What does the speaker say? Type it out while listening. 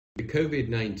The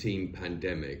COVID-19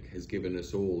 pandemic has given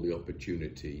us all the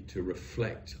opportunity to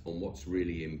reflect on what's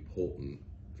really important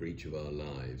for each of our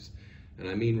lives. And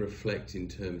I mean reflect in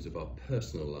terms of our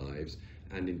personal lives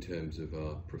and in terms of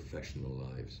our professional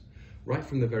lives. Right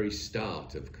from the very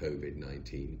start of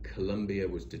COVID-19, Columbia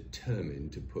was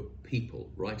determined to put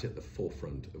people right at the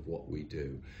forefront of what we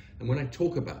do. And when I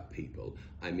talk about people,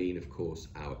 I mean, of course,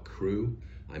 our crew,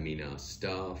 I mean our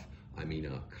staff, I mean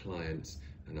our clients,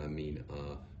 and I mean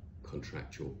our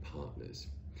contractual partners.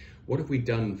 What have we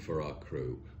done for our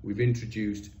crew? We've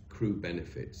introduced crew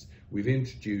benefits, we've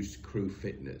introduced crew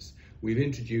fitness, we've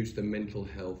introduced the mental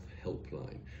health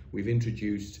helpline, we've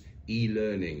introduced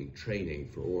e-learning training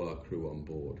for all our crew on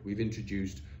board, we've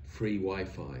introduced free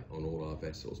Wi-Fi on all our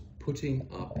vessels, putting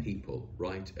our people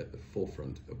right at the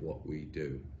forefront of what we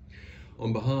do.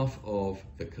 On behalf of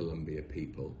the Columbia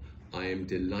people, I am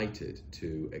delighted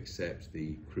to accept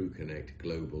the CrewConnect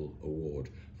Global Award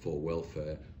for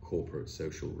Welfare Corporate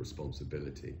Social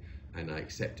Responsibility, and I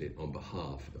accept it on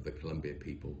behalf of the Columbia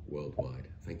people worldwide.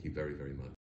 Thank you very, very much.